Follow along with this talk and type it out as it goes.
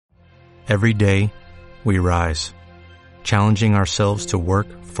Every day, we rise, challenging ourselves to work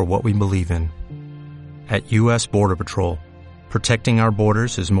for what we believe in. At U.S. Border Patrol, protecting our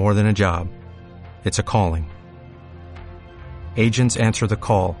borders is more than a job. It's a calling. Agents answer the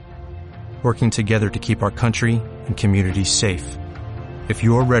call, working together to keep our country and communities safe. If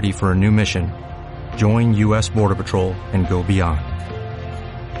you are ready for a new mission, join U.S. Border Patrol and go beyond.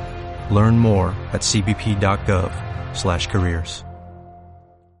 Learn more at cbp.gov/careers.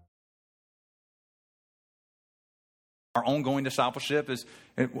 Our ongoing discipleship is,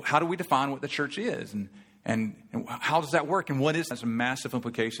 how do we define what the church is? And how does that work? And what is some massive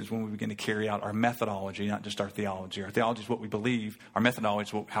implications when we begin to carry out our methodology, not just our theology. Our theology is what we believe. Our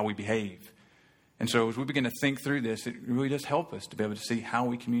methodology is how we behave. And so as we begin to think through this, it really does help us to be able to see how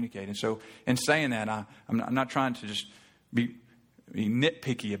we communicate. And so in saying that, I'm not trying to just be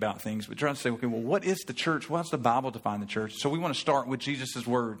nitpicky about things, but trying to say, okay, well, what is the church? What does the Bible define the church? So we want to start with Jesus'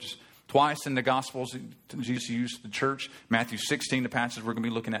 words. Twice in the Gospels, Jesus used the church. Matthew 16, the passage we're going to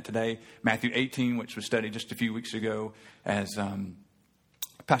be looking at today. Matthew 18, which was studied just a few weeks ago, as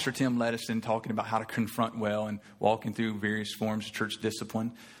Pastor Tim led us in talking about how to confront well and walking through various forms of church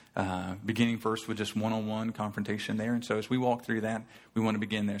discipline. Beginning first with just one-on-one confrontation there. And so as we walk through that, we want to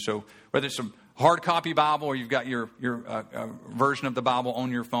begin there. So whether it's a hard copy Bible or you've got your version of the Bible on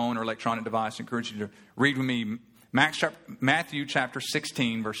your phone or electronic device, I encourage you to read with me Matthew chapter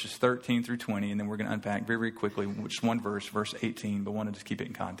 16, verses 13 through 20, and then we're going to unpack very, very quickly just one verse, verse 18, but wanted to keep it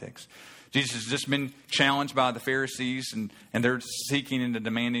in context. Jesus has just been challenged by the Pharisees, and they're seeking and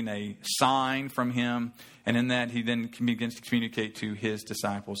demanding a sign from him. And in that, he then begins to communicate to his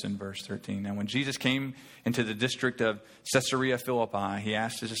disciples in verse 13. Now, when Jesus came into the district of Caesarea Philippi, he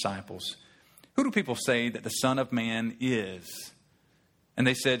asked his disciples, "Who do people say that the Son of Man is?" And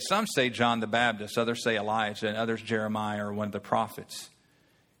they said, "Some say John the Baptist, others say Elijah, and others Jeremiah or one of the prophets."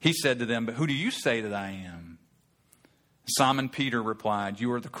 He said to them, "But who do you say that I am?" Simon Peter replied,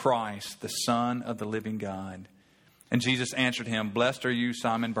 "You are the Christ, the Son of the living God." And Jesus answered him, "Blessed are you,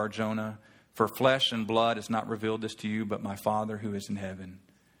 Simon Bar-Jonah, for flesh and blood has not revealed this to you, but my Father who is in heaven.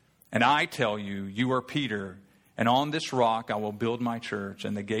 And I tell you, you are Peter, and on this rock I will build my church,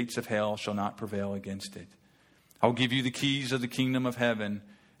 and the gates of hell shall not prevail against it. I will give you the keys of the kingdom of heaven,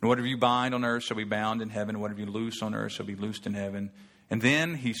 and whatever you bind on earth shall be bound in heaven, and whatever you loose on earth shall be loosed in heaven." And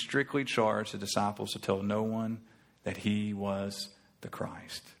then he strictly charged the disciples to tell no one that he was the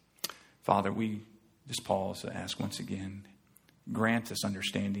Christ. Father, we just pause to ask once again, grant us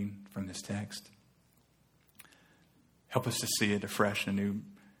understanding from this text. Help us to see it afresh and anew.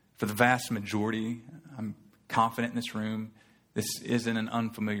 For the vast majority, I'm confident in this room, this isn't an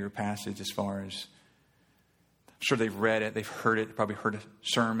unfamiliar passage as far as, I'm sure they've read it, they've heard it, probably heard a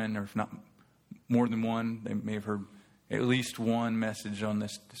sermon, or if not more than one, they may have heard at least one message on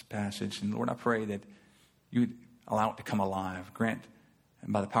this passage. And Lord, I pray that you would allow it to come alive. Grant,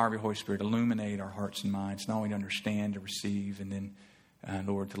 and by the power of your Holy Spirit, illuminate our hearts and minds, not only to understand, to receive, and then,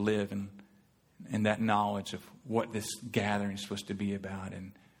 Lord, to live in that knowledge of what this gathering is supposed to be about.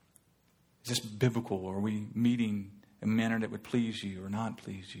 And is this biblical? Are we meeting a manner that would please you or not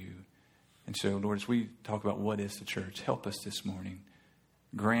please you? And so, Lord, as we talk about what is the church, help us this morning.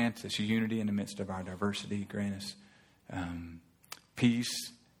 Grant us unity in the midst of our diversity. Grant us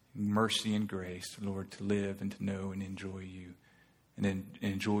peace, mercy, and grace, Lord, to live and to know and enjoy you. And then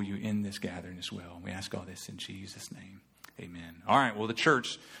enjoy you in this gathering as well. We ask all this in Jesus' name. Amen. All right, well, the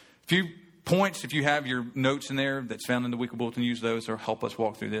church, a few points, if you have your notes in there that's found in the weekly bulletin, use those or help us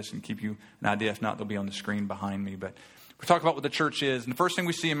walk through this and keep you an idea. If not, they'll be on the screen behind me. But we're talking about what the church is. And the first thing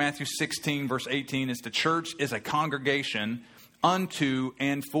we see in Matthew 16, verse 18, is the church is a congregation unto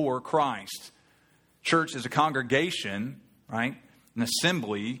and for Christ. Church is a congregation, right? An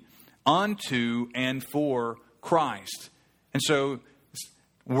assembly unto and for Christ. And so,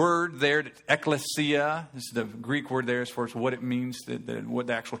 word there, ecclesia, this is the Greek word there as far as what it means, what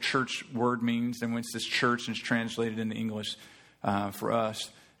the actual church word means. And when it's this church and it's translated into English for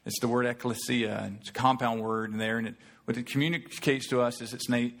us, it's the word ecclesia. It's a compound word in there. And what it communicates to us is it's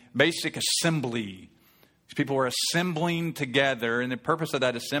a basic assembly. These people are assembling together. And the purpose of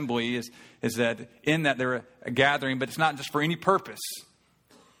that assembly is that in that they're a gathering, but it's not just for any purpose.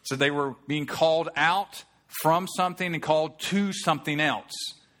 So they were being called out from something and called to something else.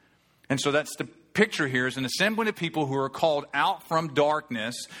 And so that's the picture here, is an assembly of people who are called out from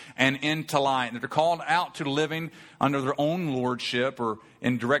darkness and into light. They're called out to living under their own lordship or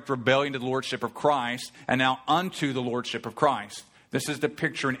in direct rebellion to the lordship of Christ, and now unto the lordship of Christ. This is the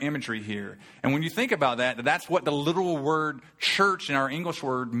picture and imagery here. And when you think about that, that's what the literal word church in our English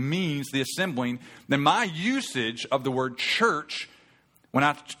word means, the assembling, then my usage of the word church when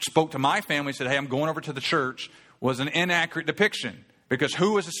I spoke to my family, said, hey, I'm going over to the church, was an inaccurate depiction. Because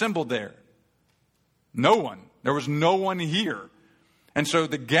who was assembled there? No one. There was no one here. And so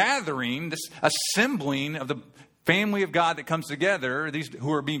the gathering, this assembling of the family of God that comes together, these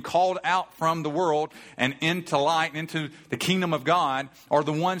who are being called out from the world and into light and into the kingdom of God, are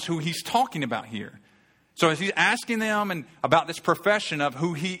the ones who he's talking about here. So as he's asking them and about this profession of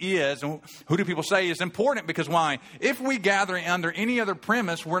who he is and who do people say is important, because why? If we gather under any other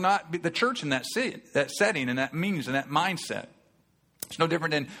premise, we're not the church in that setting and that means and that mindset. It's no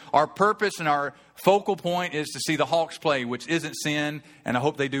different than our purpose and our focal point is to see the Hawks play, which isn't sin, and I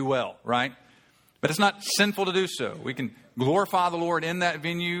hope they do well, right? But it's not sinful to do so. We can glorify the Lord in that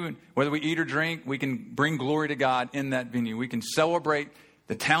venue, and whether we eat or drink, we can bring glory to God in that venue. We can celebrate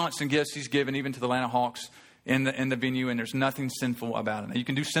the talents and gifts he's given even to the Atlanta Hawks in the venue, and there's nothing sinful about it. Now, you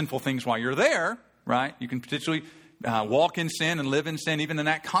can do sinful things while you're there, right? You can potentially walk in sin and live in sin even in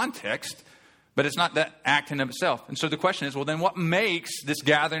that context. But it's not that act in of itself. And so the question is, well, then what makes this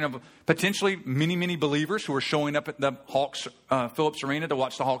gathering of potentially many, many believers who are showing up at the Hawks, Phillips Arena to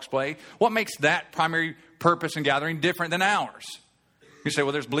watch the Hawks play, what makes that primary purpose and gathering different than ours? You say,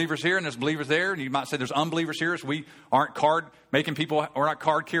 well, there's believers here and there's believers there. And you might say there's unbelievers here. So we aren't we're not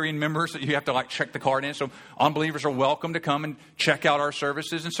card carrying members that you have to like check the card in. So unbelievers are welcome to come and check out our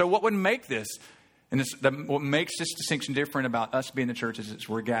services. And so what would make this, and what makes this distinction different about us being the church is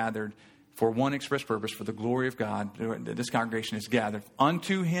we're gathered for one express purpose, for the glory of God. This congregation is gathered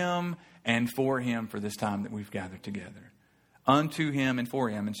unto him and for him for this time that we've gathered together. Unto him and for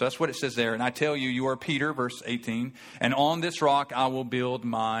him. And so that's what it says there. And I tell you, you are Peter, verse 18, and on this rock I will build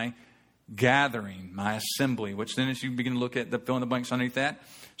my gathering, my assembly, which then as you begin to look at the fill in the blanks underneath that.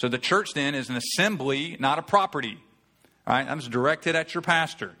 So the church then is an assembly, not a property. All right, that was directed at your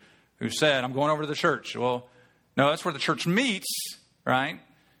pastor who said, I'm going over to the church. Well, no, that's where the church meets, right?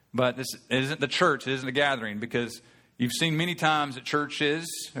 But this isn't the church. It isn't a gathering, because you've seen many times that churches,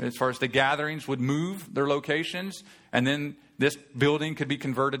 as far as the gatherings, would move their locations, and then this building could be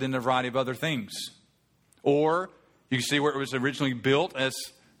converted into a variety of other things. Or you can see where it was originally built as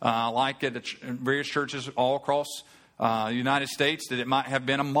like at various churches all across the United States, that it might have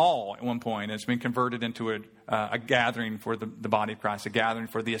been a mall at one point. It's been converted into a gathering for the body of Christ, a gathering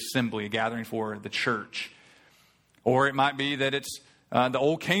for the assembly, a gathering for the church. Or it might be that it's the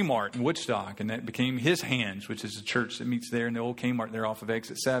old Kmart in Woodstock, and that became His Hands, which is a church that meets there in the old Kmart there off of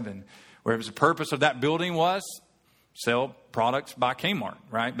Exit 7, where it was the purpose of that building was sell products by Kmart,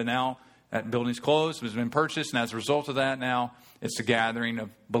 right? But now that building's closed, it has been purchased, and as a result of that, now it's a gathering of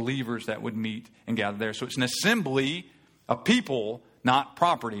believers that would meet and gather there. So it's an assembly of people, not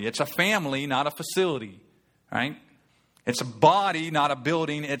property. It's a family, not a facility, right? It's a body, not a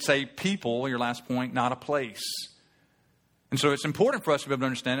building. It's a people, your last point, not a place. And so it's important for us to be able to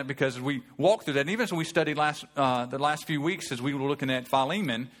understand it, because as we walk through that, and even as we studied the last few weeks as we were looking at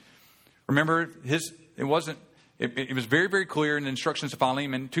Philemon, remember it was very, very clear in the instructions of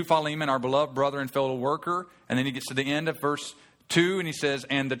Philemon, to Philemon, our beloved brother and fellow worker. And then he gets to the end of verse 2 and he says,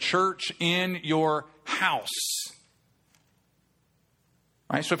 and the church in your house.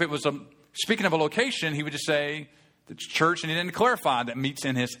 Right? So if it was speaking of a location, he would just say the church, and he didn't clarify that meets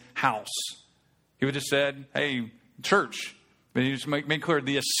in his house. He would just said, hey, church. But he just made clear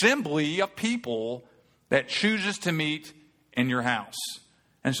the assembly of people that chooses to meet in your house.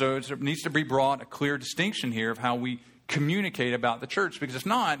 And so it needs to be brought a clear distinction here of how we communicate about the church. Because if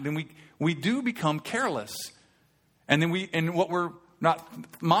not, then we do become careless. And then what we're not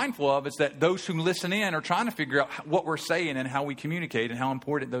mindful of is that those who listen in are trying to figure out what we're saying and how we communicate and how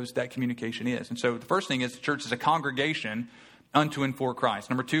important that communication is. And so the first thing is the church is a congregation unto and for Christ.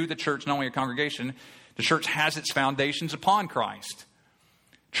 Number two, the church, not only a congregation, the church has its foundations upon Christ.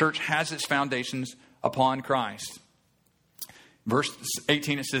 Church has its foundations upon Christ. Verse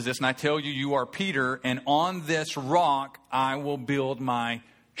 18, it says this, and I tell you, you are Peter, and on this rock I will build my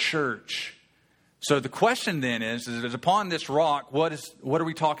church. So the question then is upon this rock, what are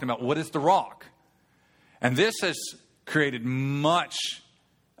we talking about? What is the rock? And this has created much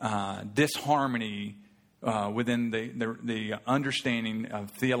disharmony within the understanding of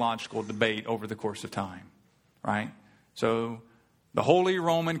theological debate over the course of time, right? So the Holy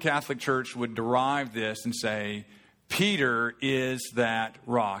Roman Catholic Church would derive this and say, Peter is that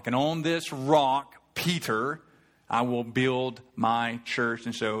rock. And on this rock, Peter, I will build my church.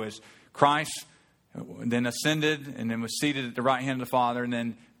 And so as Christ then ascended and then was seated at the right hand of the Father, and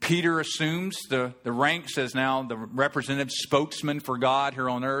then Peter assumes the ranks as now the representative spokesman for God here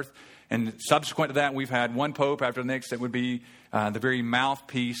on earth. And subsequent to that, we've had one pope after the next that would be the very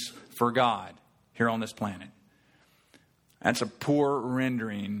mouthpiece for God here on this planet. That's a poor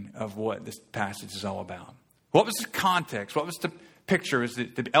rendering of what this passage is all about. What was the context? What was the picture? Was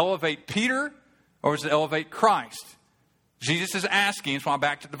it to elevate Peter or was it to elevate Christ? Jesus is asking, so I'm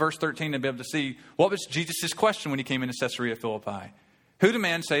back to the verse 13 to be able to see what was Jesus' question when he came into Caesarea Philippi. Who do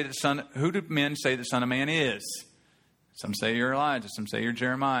men say that the Son of Man is? Some say you're Elijah, some say you're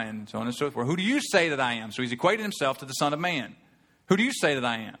Jeremiah, and so on and so forth. Who do you say that I am? So he's equated himself to the Son of Man. Who do you say that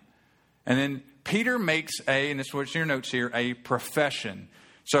I am? And then Peter makes and this is what's in your notes here, a profession.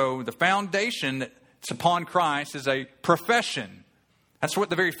 So the foundation that's upon Christ is a profession. That's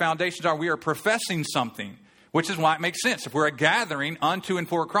what the very foundations are. We are professing something, which is why it makes sense. If we're a gathering unto and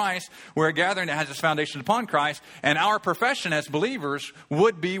for Christ, we're a gathering that has its foundation upon Christ, and our profession as believers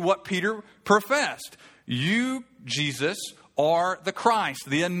would be what Peter professed. You, Jesus, are the Christ,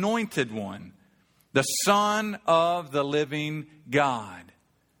 the anointed one, the Son of the living God.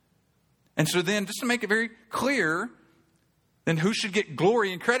 And so then, just to make it very clear, then who should get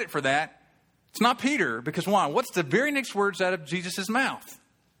glory and credit for that? It's not Peter, because why? What's the very next words out of Jesus' mouth?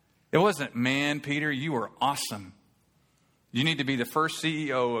 It wasn't, man, Peter, you are awesome. You need to be the first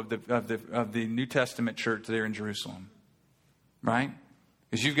CEO of the New Testament church there in Jerusalem. Right?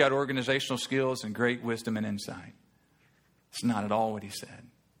 Because you've got organizational skills and great wisdom and insight. It's not at all what he said.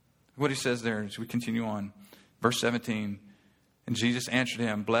 What he says there as we continue on. Verse 17. And Jesus answered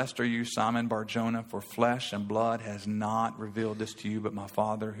him, blessed are you, Simon Bar-Jonah, for flesh and blood has not revealed this to you, but my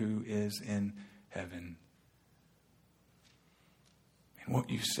Father who is in heaven. And what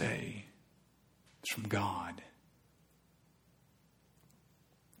you say is from God.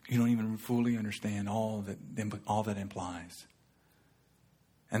 You don't even fully understand all that implies.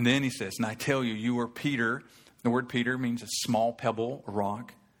 And then he says, and I tell you, you are Peter. The word Peter means a small pebble, a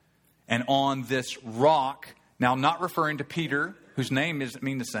rock. And on this rock, now not referring to Peter, whose name doesn't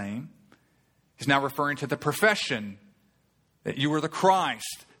mean the same. He's now referring to the profession that you are the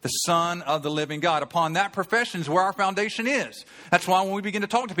Christ, the Son of the living God. Upon that profession is where our foundation is. That's why when we begin to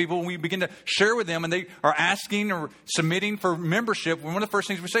talk to people, when we begin to share with them and they are asking or submitting for membership, one of the first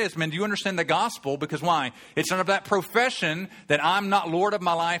things we say is, man, do you understand the gospel? Because why? It's under that profession that I'm not Lord of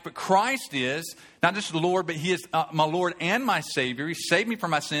my life, but Christ is. Not just the Lord, but He is my Lord and my Savior. He saved me from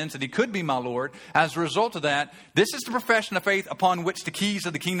my sins, that He could be my Lord. As a result of that, this is the profession of faith upon which the keys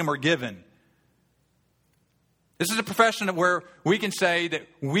of the kingdom are given. This is a profession where we can say that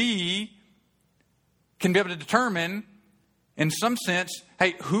we can be able to determine, in some sense,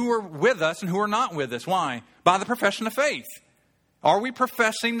 hey, who are with us and who are not with us. Why? By the profession of faith. Are we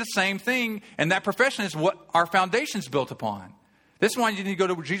professing the same thing? And that profession is what our foundation is built upon. This is why you need to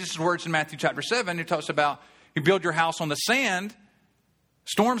go to Jesus' words in Matthew chapter 7. He talks about you build your house on the sand.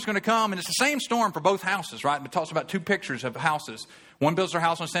 Storm's going to come, and it's the same storm for both houses, right? It talks about two pictures of houses. One builds their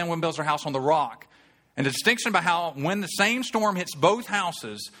house on sand, one builds their house on the rock. And the distinction about how when the same storm hits both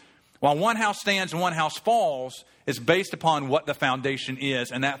houses, while one house stands and one house falls, is based upon what the foundation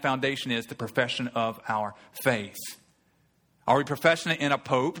is. And that foundation is the profession of our faith. Are we professing it in a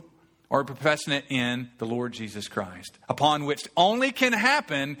pope? Or are we professing it in the Lord Jesus Christ? Upon which only can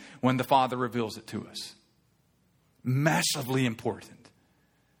happen when the Father reveals it to us. Massively important.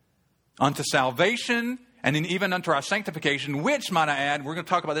 Unto salvation, and then even unto our sanctification, which, might I add, we're going to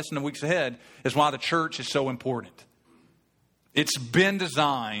talk about this in the weeks ahead, is why the church is so important. It's been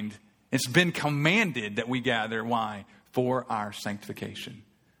designed, it's been commanded that we gather. Why? For our sanctification.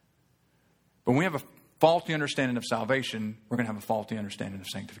 But when we have a faulty understanding of salvation, we're going to have a faulty understanding of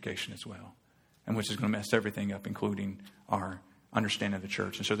sanctification as well. And which is going to mess everything up, including our understanding of the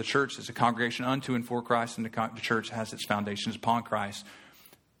church. And so the church is a congregation unto and for Christ, and the church has its foundations upon Christ.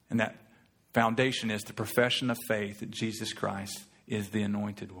 And that foundation is the profession of faith that Jesus Christ is the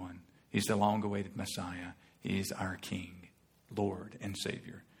anointed one. He's the long-awaited Messiah. He is our King, Lord, and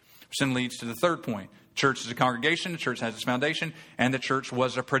Savior. Which then leads to the third point. Church is a congregation. The church has its foundation. And the church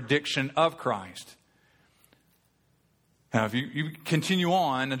was a prediction of Christ. Now, if you continue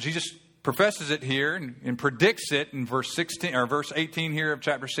on, and Jesus professes it here and predicts it in verse 16 or verse 18 here of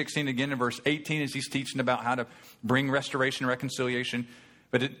chapter 16. Again, in verse 18, as he's teaching about how to bring restoration and reconciliation.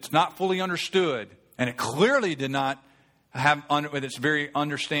 But it's not fully understood. And it clearly did not have, with its very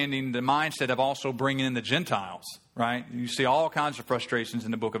understanding, the mindset of also bringing in the Gentiles, right? You see all kinds of frustrations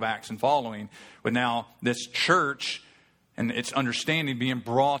in the book of Acts and following. But now this church and its understanding being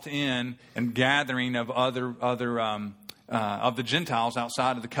brought in and gathering of of the Gentiles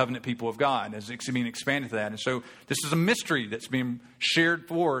outside of the covenant people of God as it's being expanded to that. And so this is a mystery that's being shared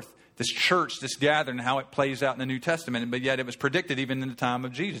forth. This church, this gathering, how it plays out in the New Testament. But yet it was predicted even in the time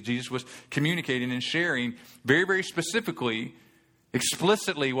of Jesus. Jesus was communicating and sharing very, very specifically,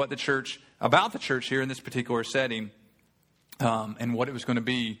 explicitly about the church here in this particular setting. and what it was going to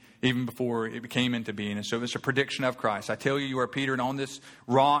be even before it came into being. And so it's a prediction of Christ. I tell you, you are Peter, and on this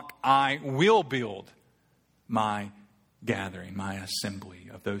rock I will build my gathering, my assembly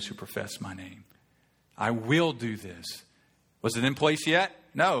of those who profess my name. I will do this. Was it in place yet?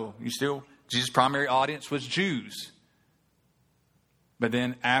 No. Jesus' primary audience was Jews. But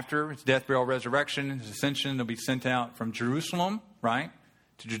then after his death, burial, resurrection, his ascension, they'll be sent out from Jerusalem, right,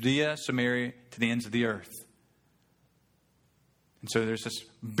 to Judea, Samaria, to the ends of the earth. And so there's this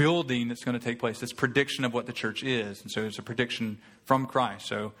building that's going to take place, this prediction of what the church is. And so there's a prediction from Christ.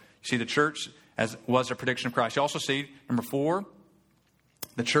 So you see the church as was a prediction of Christ. You also see, number 4,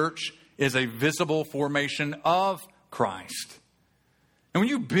 the church is a visible formation of Christ. And when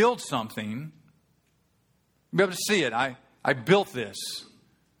you build something, you'll be able to see it. I built this.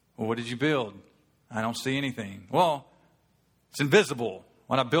 Well, what did you build? I don't see anything. Well, it's invisible.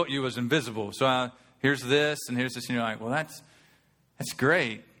 What I built you was invisible. So here's this and here's this. And you're like, well, that's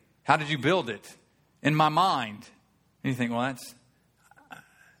great. How did you build it? In my mind. And you think, well,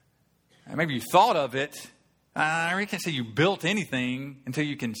 maybe you thought of it. I really can't say you built anything until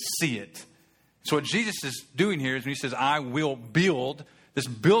you can see it. So what Jesus is doing here is when he says, I will build, this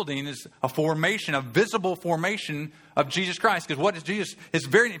building is a formation, a visible formation of Jesus Christ. Because what is Jesus?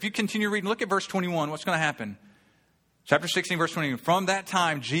 If you continue reading, look at verse 21, what's going to happen? Chapter 16, verse 20. From that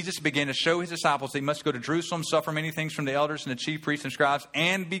time, Jesus began to show his disciples that he must go to Jerusalem, suffer many things from the elders and the chief priests and scribes,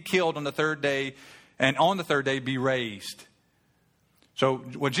 and be killed on the third day, and on the third day be raised. So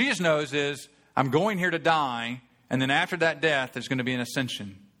what Jesus knows is, I'm going here to die, and then after that death, there's going to be an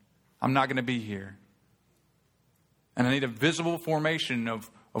ascension. I'm not going to be here. And I need a visible formation of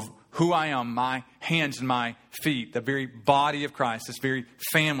who I am, my hands and my feet, the very body of Christ, this very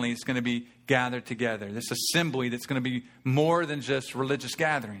family that's going to be gathered together, this assembly that's going to be more than just religious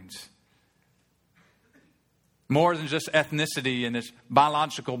gatherings, more than just ethnicity and this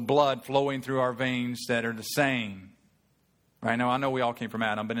biological blood flowing through our veins that are the same. Right now, I know we all came from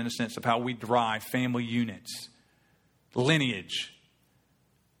Adam, but in a sense of how we derive family units, lineage,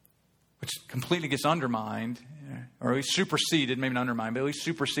 which completely gets undermined, or at least superseded, maybe not undermined, but at least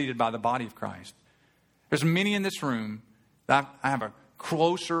superseded by the body of Christ. There's many in this room that I have a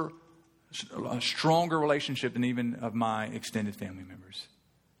closer, a stronger relationship than even of my extended family members.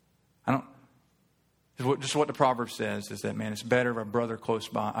 Just what the proverb says is that, man, it's better of a brother close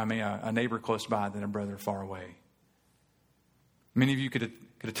by, a neighbor close by than a brother far away. Many of you could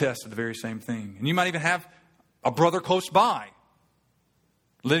attest to the very same thing. And you might even have a brother close by,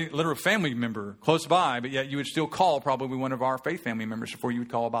 literal family member close by, but yet you would still call probably one of our faith family members before you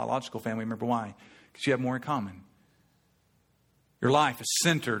would call a biological family member. Why? Because you have more in common. Your life is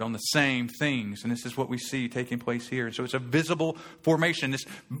centered on the same things. And this is what we see taking place here. And so it's a visible formation.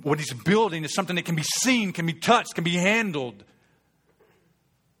 What he's building is something that can be seen, can be touched, can be handled.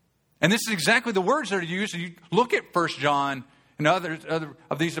 And this is exactly the words that are used. You look at 1 John and other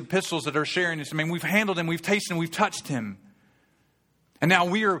of these epistles that are sharing this. I mean, we've handled him, we've tasted him, we've touched him. And now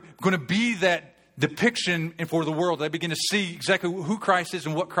we are going to be that depiction for the world. They begin to see exactly who Christ is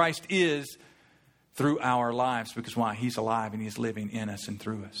and what Christ is through our lives. Because why? He's alive and he is living in us and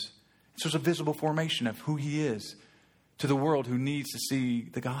through us. So it's a visible formation of who he is to the world who needs to see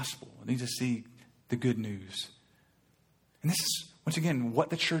the gospel, needs to see the good news. And this is, once again,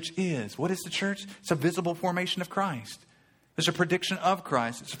 what the church is. What is the church? It's a visible formation of Christ. There's a prediction of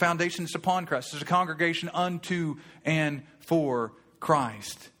Christ. It's a foundation that's upon Christ. There's a congregation unto and for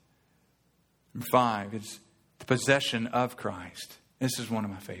Christ. Number 5 is the possession of Christ. This is one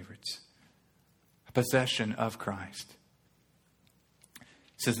of my favorites. A possession of Christ.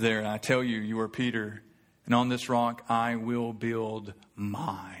 It says there, I tell you, you are Peter, and on this rock I will build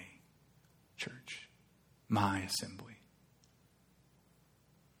my church, my assembly.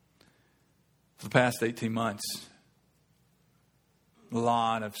 For the past 18 months, a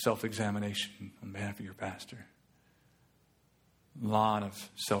lot of self-examination on behalf of your pastor. A lot of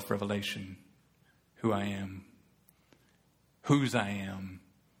self-revelation. Who I am. Whose I am.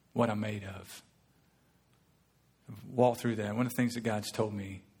 What I'm made of. I've walked through that. One of the things that God's told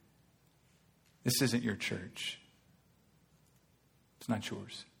me. This isn't your church. It's not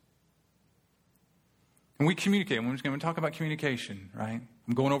yours. And we communicate. We're going to talk about communication, right?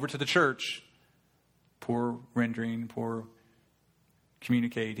 I'm going over to the church. Poor rendering, poor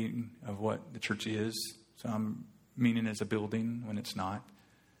communicating of what the church is. So I'm meaning as a building when it's not.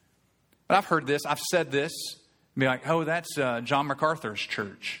 But I've heard this. I've said this. Be like, oh, that's John MacArthur's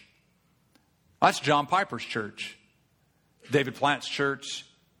church. That's John Piper's church. David Platt's church.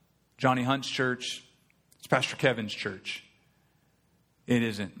 Johnny Hunt's church. It's Pastor Kevin's church. It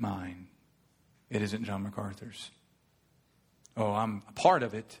isn't mine. It isn't John MacArthur's. oh, I'm a part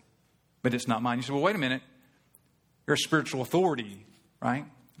of it, but it's not mine. You say, well, wait a minute. You're a spiritual authority, right?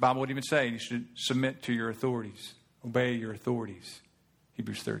 The Bible would even say you should submit to your authorities. Obey your authorities.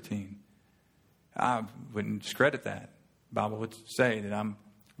 Hebrews 13. I wouldn't discredit that. The Bible would say that I'm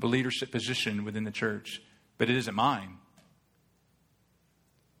the leadership position within the church, but it isn't mine.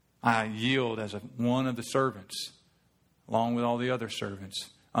 I yield as one of the servants, along with all the other servants,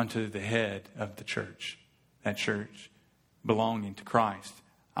 unto the head of the church. That church belonging to Christ.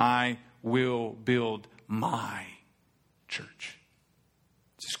 I will build my church.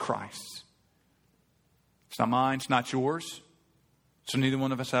 This is Christ's. It's not mine. It's not yours. So neither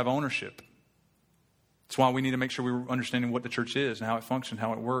one of us have ownership. That's why we need to make sure we're understanding what the church is and how it functions,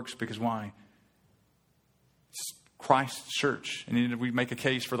 how it works. Because why? It's Christ's church. And we make a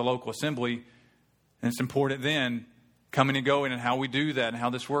case for the local assembly. And it's important then coming and going and how we do that and how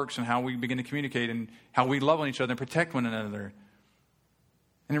this works and how we begin to communicate and how we love on each other and protect one another.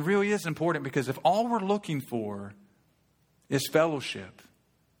 And it really is important, because if all we're looking for is fellowship,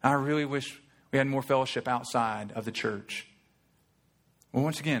 I really wish we had more fellowship outside of the church. Well,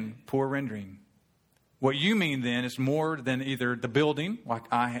 once again, poor rendering. What you mean then is more than either the building, like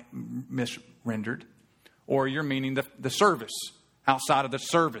I misrendered, or you're meaning the service, outside of the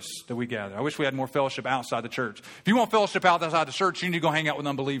service that we gather. I wish we had more fellowship outside the church. If you want fellowship outside the church, you need to go hang out with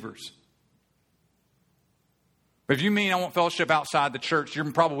unbelievers. But if you mean I want fellowship outside the church, you're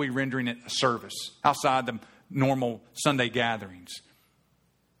probably rendering it a service, outside the normal Sunday gatherings.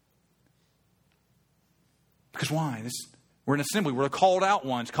 Because why? We're an assembly. We're the called out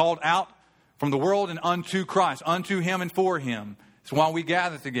ones, called out from the world and unto Christ, unto Him and for Him. It's why we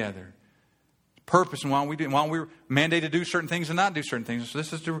gather together. Purpose and why we're mandated to do certain things and not do certain things. So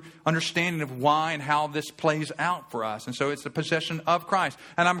this is the understanding of why and how this plays out for us. And so it's the possession of Christ.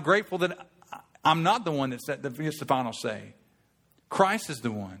 And I'm grateful that I'm not the one that gets the final say. Christ is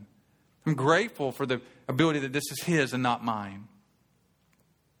the one. I'm grateful for the ability that this is His and not mine.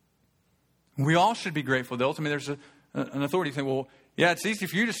 We all should be grateful, though. I mean, there's an authority saying, well, yeah, it's easy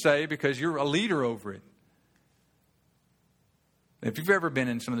for you to say because you're a leader over it. If you've ever been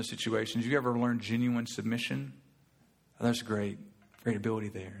in some of those situations, you ever learned genuine submission? Oh, there's a great ability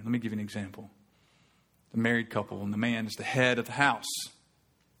there. Let me give you an example. The married couple, and the man is the head of the house.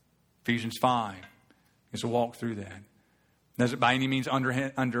 Ephesians 5. Is to walk through that. Does it by any means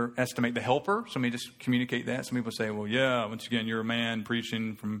underestimate the helper? So let me just communicate that. Some people say, well, yeah, once again, you're a man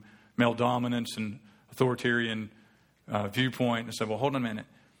preaching from male dominance and authoritarian viewpoint. And say, well, hold on a minute.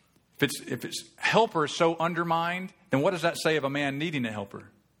 If its helper is so undermined, then what does that say of a man needing a helper?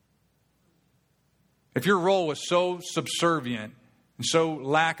 If your role is so subservient and so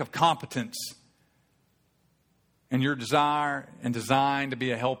lack of competence, and your desire and design to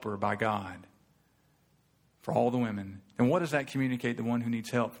be a helper by God for all the women, then what does that communicate to one who needs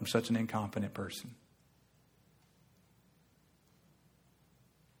help from such an incompetent person?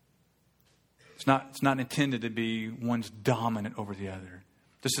 It's not intended to be one's dominant over the other.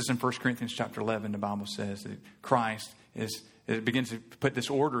 This is in 1 Corinthians chapter 11. The Bible says that Christ it begins to put this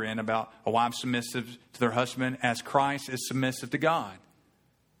order in about a wife submissive to their husband as Christ is submissive to God.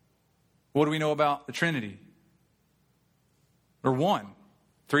 What do we know about the Trinity? They're one.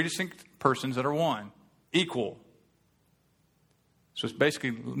 3 distinct persons that are one. Equal. So it's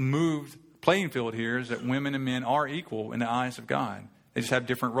basically moved playing field here is that women and men are equal in the eyes of God. They just have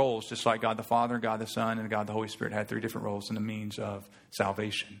different roles, just like God the Father, God the Son, and God the Holy Spirit had 3 different roles in the means of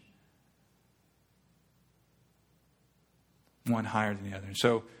salvation. One higher than the other.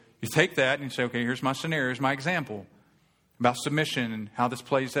 So you take that and you say, okay, here's my scenario, here's my example about submission and how this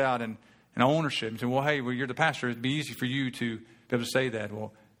plays out and ownership. And say, well, hey, you're the pastor. It'd be easy for you to be able to say that.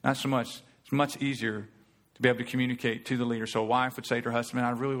 Well, not so much. It's much easier to be able to communicate to the leader. So a wife would say to her husband,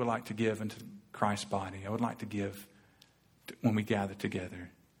 I really would like to give into Christ's body. I would like to give when we gather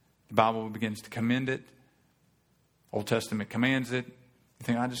together. The Bible begins to commend it. Old Testament commands it. You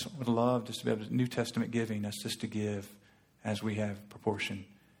think, I just would love just to be able to, New Testament giving us just to give as we have proportion.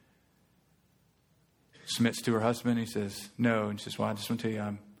 Submits to her husband. He says, no. And she says, well, I just want to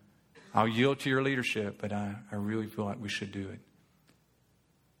tell you, I'll yield to your leadership, but I really feel like we should do it.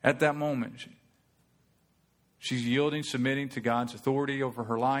 At that moment, she's yielding, submitting to God's authority over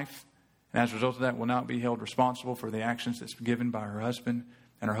her life. And as a result of that, will not be held responsible for the actions that's given by her husband.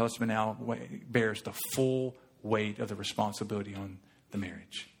 And her husband now bears the full weight of the responsibility on the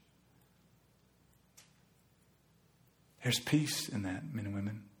marriage. There's peace in that, men and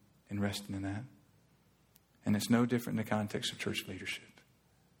women, in resting in that. And it's no different in the context of church leadership.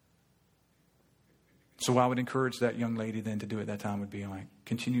 So I would encourage that young lady then to do at that time would be like,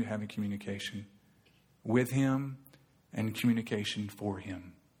 continue having communication with him and communication for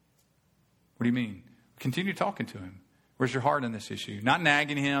him. What do you mean? Continue talking to him. Where's your heart on this issue? Not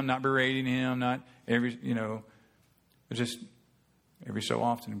nagging him, not berating him, not just every so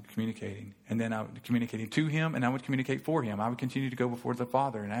often communicating. And then I would communicating to him, and I would communicate for him. I would continue to go before the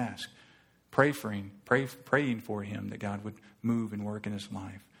Father and ask, praying for him that God would move and work in his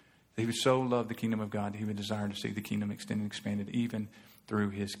life. He would so love the kingdom of God that he would desire to see the kingdom extended and expanded even through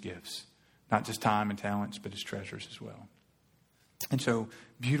his gifts. Not just time and talents, but his treasures as well. And so,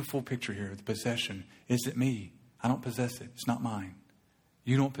 beautiful picture here. The possession. Is it me? I don't possess it. It's not mine.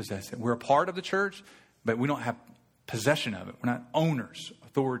 You don't possess it. We're a part of the church, but we don't have possession of it. We're not owners,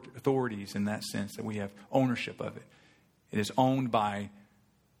 authorities in that sense that we have ownership of it. It is owned by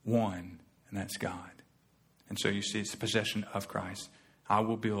one, and that's God. And so you see it's the possession of Christ. I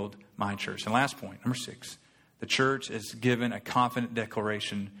will build my church. And last point, number 6. The church is given a confident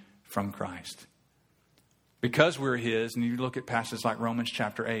declaration from Christ. Because we're his, and you look at passages like Romans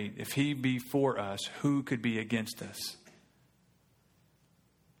chapter 8, if he be for us, who could be against us?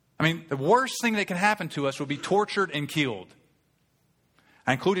 I mean, the worst thing that can happen to us would be tortured and killed.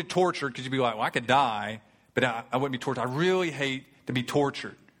 I included torture because you'd be like, well, I could die, but I wouldn't be tortured. I really hate to be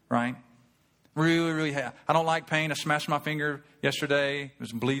tortured, right? Really, really hate. I don't like pain. I smashed my finger yesterday. It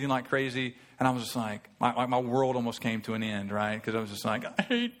was bleeding like crazy. And I was just like, my world almost came to an end, right? Because I was just like, I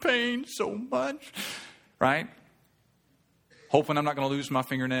hate pain so much, right? Hoping I'm not going to lose my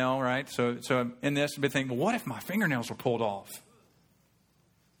fingernail, right? So in this, I've been thinking, well, what if my fingernails were pulled off?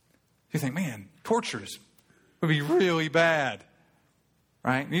 You think, man, torture would be really bad,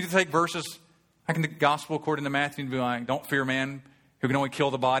 right? You need to take verses like in the gospel according to Matthew and be like, don't fear man who can only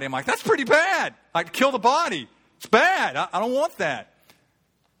kill the body. I'm like, that's pretty bad. Like, kill the body. It's bad. I don't want that.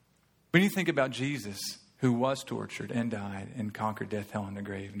 When you think about Jesus, who was tortured and died and conquered death, hell, and the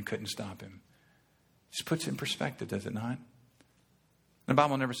grave and couldn't stop him, it just puts it in perspective, does it not? The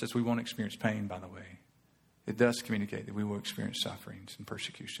Bible never says we won't experience pain, by the way. It does communicate that we will experience sufferings and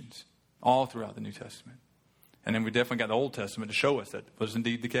persecutions all throughout the New Testament. And then we definitely got the Old Testament to show us that was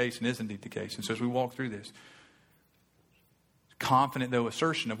indeed the case and is indeed the case. And so as we walk through this, confident, though,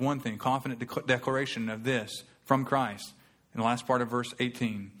 assertion of one thing, confident declaration of this from Christ. In the last part of verse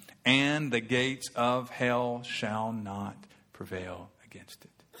 18, and the gates of hell shall not prevail against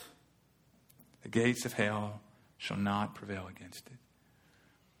it. The gates of hell shall not prevail against it.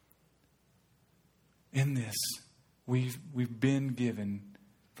 In this, we've been given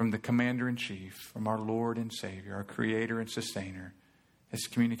from the Commander-in-Chief, from our Lord and Savior, our Creator and Sustainer, has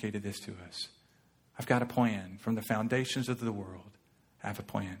communicated this to us. I've got a plan from the foundations of the world. I have a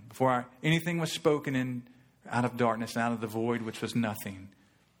plan. Before anything was spoken out of darkness and out of the void, which was nothing,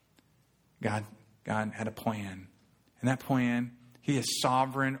 God had a plan. And that plan, he is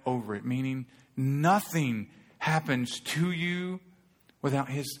sovereign over it, meaning nothing happens to you without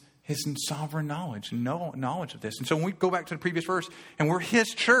his sovereign knowledge and knowledge of this. And so when we go back to the previous verse, and we're his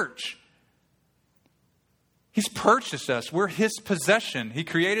church, he's purchased us. We're his possession. He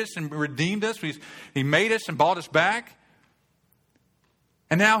created us and redeemed us. He made us and bought us back.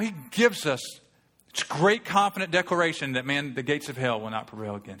 And now he gives us this great confident declaration that, man, the gates of hell will not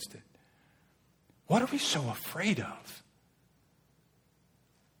prevail against it. What are we so afraid of?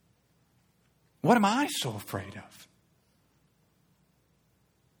 What am I so afraid of?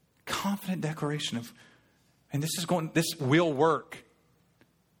 Confident declaration of, and this will work.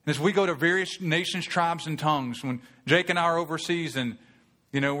 And as we go to various nations, tribes, and tongues, when Jake and I are overseas and,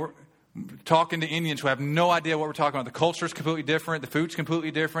 we're talking to Indians who have no idea what we're talking about. The culture is completely different. The food's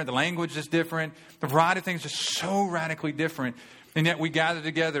completely different. The language is different. The variety of things is so radically different. And yet we gather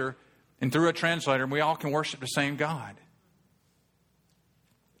together and through a translator, and we all can worship the same God.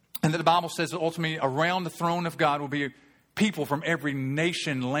 And that the Bible says that ultimately around the throne of God will be people from every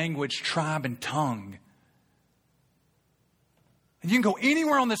nation, language, tribe, and tongue. And you can go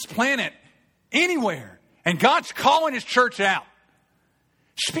anywhere on this planet, anywhere, and God's calling his church out.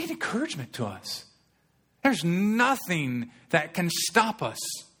 It should be an encouragement to us. There's nothing that can stop us.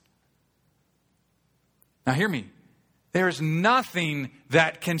 Now hear me. There is nothing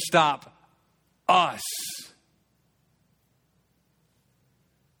that can stop us.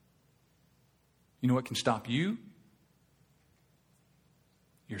 You know what can stop you?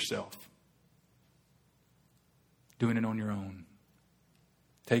 Yourself. Doing it on your own.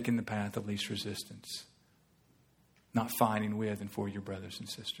 Taking the path of least resistance. Not fighting with and for your brothers and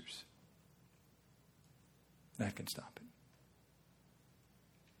sisters. That can stop it.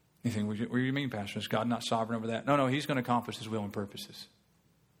 You think, what do you mean, Pastor? Is God not sovereign over that? No, he's going to accomplish his will and purposes.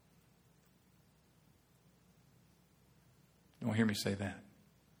 You won't hear me say that.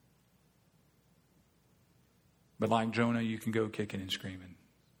 But like Jonah, you can go kicking and screaming.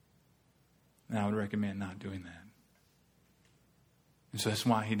 And I would recommend not doing that. And so that's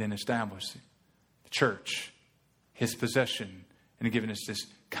why he then established the church, his possession, and given us this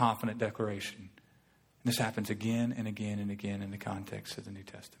confident declaration. And this happens again and again and again in the context of the New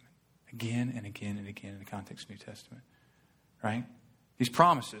Testament. Again and again and again in the context of the New Testament. Right? These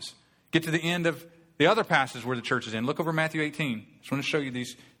promises. Get to the end of the other passages where the church is in. Look over Matthew 18. I just want to show you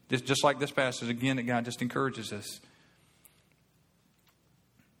these, just like this passage, again, that God just encourages us.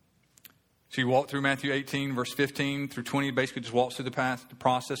 So you walk through Matthew 18, verse 15 through 20, basically just walks through the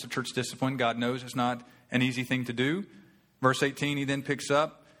process of church discipline. God knows it's not an easy thing to do. Verse 18, he then picks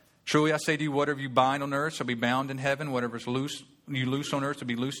up, truly I say to you, whatever you bind on earth shall be bound in heaven. Whatever is you loose on earth shall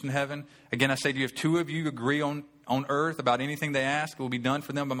be loosed in heaven. Again, I say to you, if two of you agree on earth about anything they ask, it will be done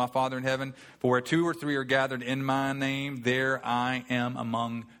for them by my Father in heaven. For where 2 or 3 are gathered in my name, there I am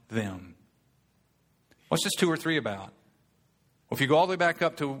among them. What's this 2 or 3 about? Well, if you go all the way back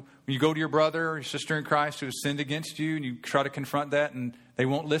up to when you go to your brother or your sister in Christ who has sinned against you and you try to confront that and they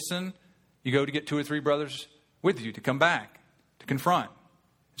won't listen, you go to get 2 or 3 brothers with you to come back, to confront.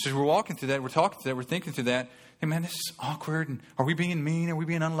 So we're walking through that, we're talking through that, we're thinking through that. Hey, man, this is awkward. And are we being mean? Are we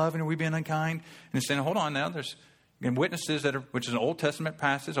being unloving? Are we being unkind? And it's saying, hold on now, there's witnesses which is an Old Testament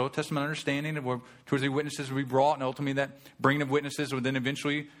passage, Old Testament understanding of where 2 or 3 witnesses would be brought, and ultimately that bringing of witnesses would then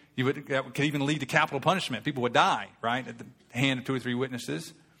eventually, that could even lead to capital punishment. People would die, right, at the hand of 2 or 3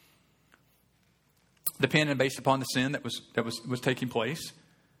 witnesses, depending based upon the sin that was taking place.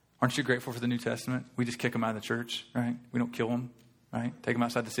 Aren't you grateful for the New Testament? We just kick them out of the church, right? We don't kill them, right? Take them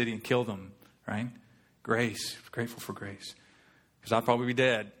outside the city and kill them, right? Grace, grateful for grace. Because I'd probably be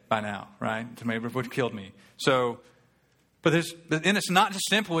dead by now, right? So maybe it would have killed me. So, but it's not just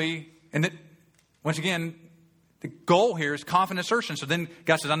simply, once again, the goal here is confident assertion. So then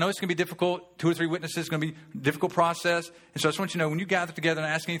God says, I know it's going to be difficult. 2 or 3 witnesses is going to be a difficult process. And so I just want you to know, when you gather together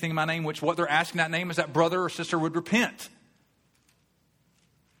and ask anything in my name, which what they're asking that name is that brother or sister would repent.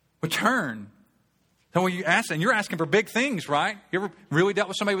 Would turn. So when you ask, and you're asking for big things, right? You ever really dealt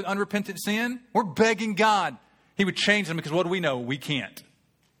with somebody with unrepentant sin? We're begging God He would change them, because what do we know? We can't.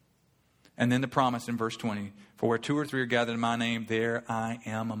 And then the promise in verse 20, for where 2 or 3 are gathered in my name, there I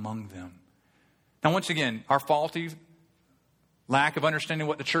am among them. Now, once again, our faulty lack of understanding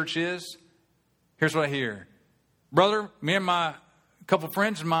what the church is, here's what I hear. Brother, me and a couple of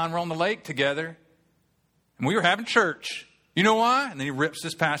friends of mine were on the lake together, and we were having church. You know why? And then he rips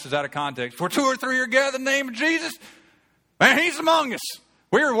this passage out of context. For 2 or 3 are gathered in the name of Jesus, man, He's among us.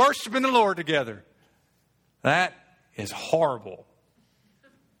 We were worshiping the Lord together. That is horrible.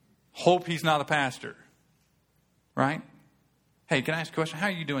 Hope he's not a pastor. Right? Hey, can I ask a question? How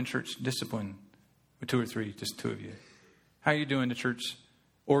are you doing church discipline with 2 or 3, just 2 of you? How are you doing the church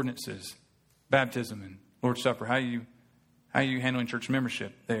ordinances, baptism, and Lord's Supper? How are you handling church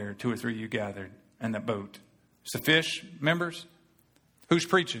membership there, 2 or 3 you gathered in that boat? It's the fish members. Who's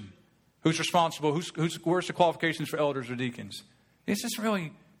preaching? Who's responsible? Where's the qualifications for elders or deacons? It's just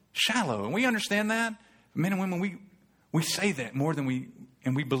really shallow. And we understand that. Men and women, we say that more than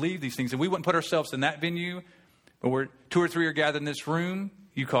we believe these things. And we wouldn't put ourselves in that venue. But where 2 or 3 are gathered in this room,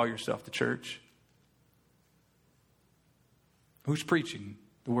 you call yourself the church. Who's preaching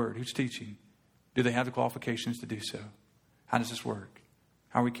the word? Who's teaching? Do they have the qualifications to do so? How does this work?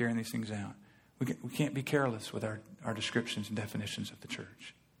 How are we carrying these things out? We can't be careless with our descriptions and definitions of the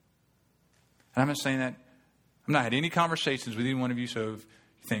church. And I'm not saying that. I've not had any conversations with either one of you, so if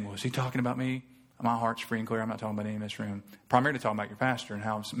you think, well, is he talking about me? My heart's free and clear. I'm not talking about any in this room. Primarily talking about your pastor and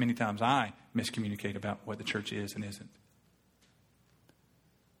how many times I miscommunicate about what the church is and isn't.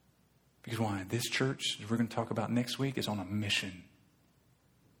 Because why? This church, as we're going to talk about next week, is on a mission.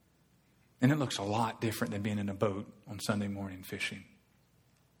 And it looks a lot different than being in a boat on Sunday morning fishing.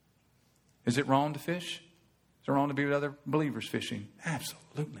 Is it wrong to fish? Is it wrong to be with other believers fishing?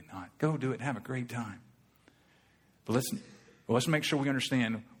 Absolutely not. Go do it and have a great time. But let's make sure we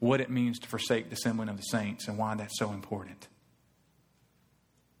understand what it means to forsake the assembling of the saints and why that's so important.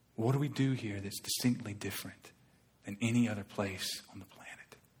 What do we do here that's distinctly different than any other place on the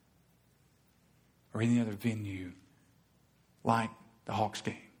planet? Or any other venue like the Hawks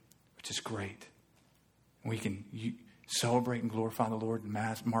game, which is great. We can celebrate and glorify the Lord in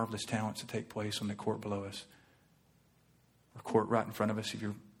marvelous talents that take place on the court below us. Or court right in front of us if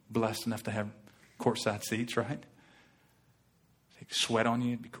you're blessed enough to have courtside seats, right? Take sweat on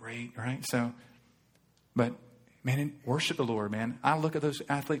you, it'd be great, right? So, but man, worship the Lord, man. I look at those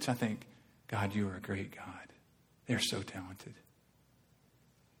athletes, I think, God, you are a great God. They're so talented.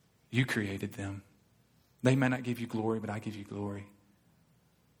 You created them. They may not give you glory, but I give you glory.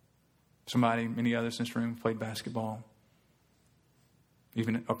 Many others in this room played basketball,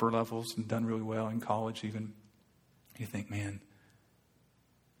 even at upper levels, and done really well in college even. You think, man,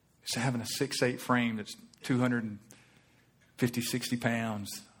 just having a 6'8" frame that's 250, 60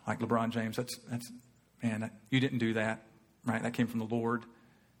 pounds, like LeBron James, you didn't do that, right? That came from the Lord.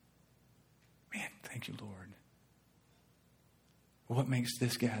 Man, thank you, Lord. What makes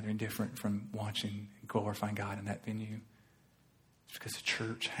this gathering different from watching and glorifying God in that venue? It's because the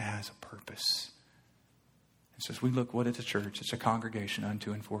church has a purpose. And so as we look, what is a church? It's a congregation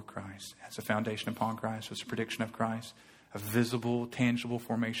unto and for Christ. It's a foundation upon Christ. It's a prediction of Christ. A visible, tangible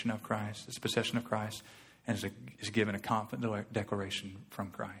formation of Christ. It's a possession of Christ. And is given a confident declaration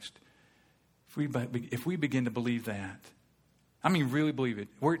from Christ. If we begin to believe that, I mean really believe it,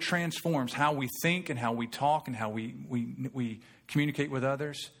 where it transforms how we think and how we talk and how we communicate with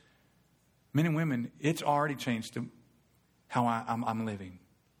others, men and women, it's already changed how I'm living.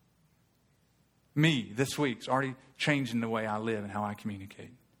 Me, this week's already changing the way I live and how I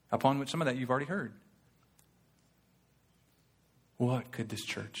communicate. Upon which some of that you've already heard. What could this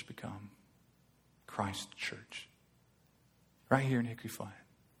church become? Christ Church. Right here in Hickory Flat.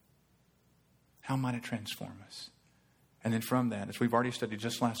 How might it transform us? And then from that, as we've already studied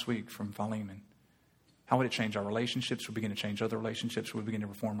just last week from Philemon, how would it change our relationships? We begin to change other relationships. We begin to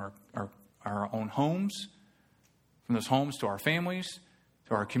reform our own homes. From those homes to our families,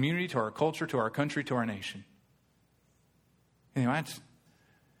 to our community, to our culture, to our country, to our nation. Anyway,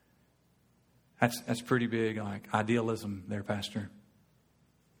 that's pretty big, like idealism there, Pastor.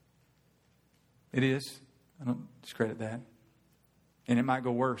 It is. I don't discredit that. And it might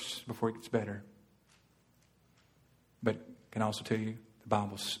go worse before it gets better. But I can also tell you, the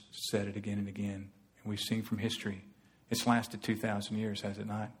Bible said it again and again. And we've seen from history, it's lasted 2,000 years, has it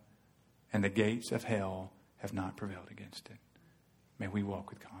not? And the gates of hell have not prevailed against it. May we walk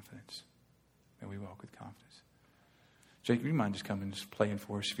with confidence. May we walk with confidence. Jake, would you mind just coming and just playing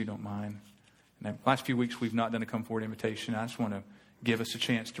for us if you don't mind? And the last few weeks we've not done a come forward invitation. I just want to give us a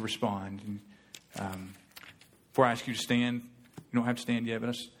chance to respond. And, before I ask you to stand, you don't have to stand yet,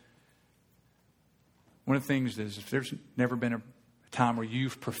 but one of the things is if there's never been a time where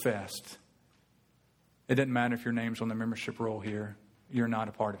you've professed, it doesn't matter if your name's on the membership roll here, you're not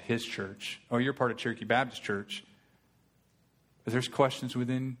a part of His church, or you're part of Cherokee Baptist Church. If there's questions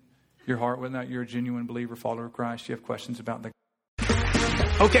within your heart, whether or not you're a genuine believer, follower of Christ, you have questions about the...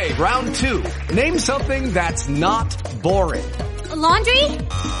 Okay, round two. Name something that's not boring. A laundry?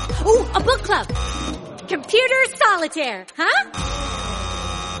 Ooh, a book club. Computer solitaire, huh?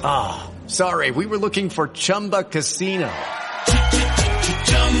 Ah, oh, sorry, we were looking for Chumba Casino.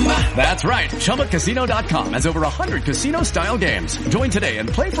 That's right, ChumbaCasino.com has over 100 casino-style games. Join today and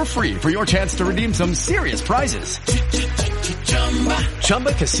play for free for your chance to redeem some serious prizes.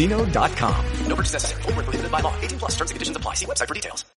 ChumbaCasino.com. No purchase necessary. Void where prohibited by law. 18+ terms and conditions apply. See website for details.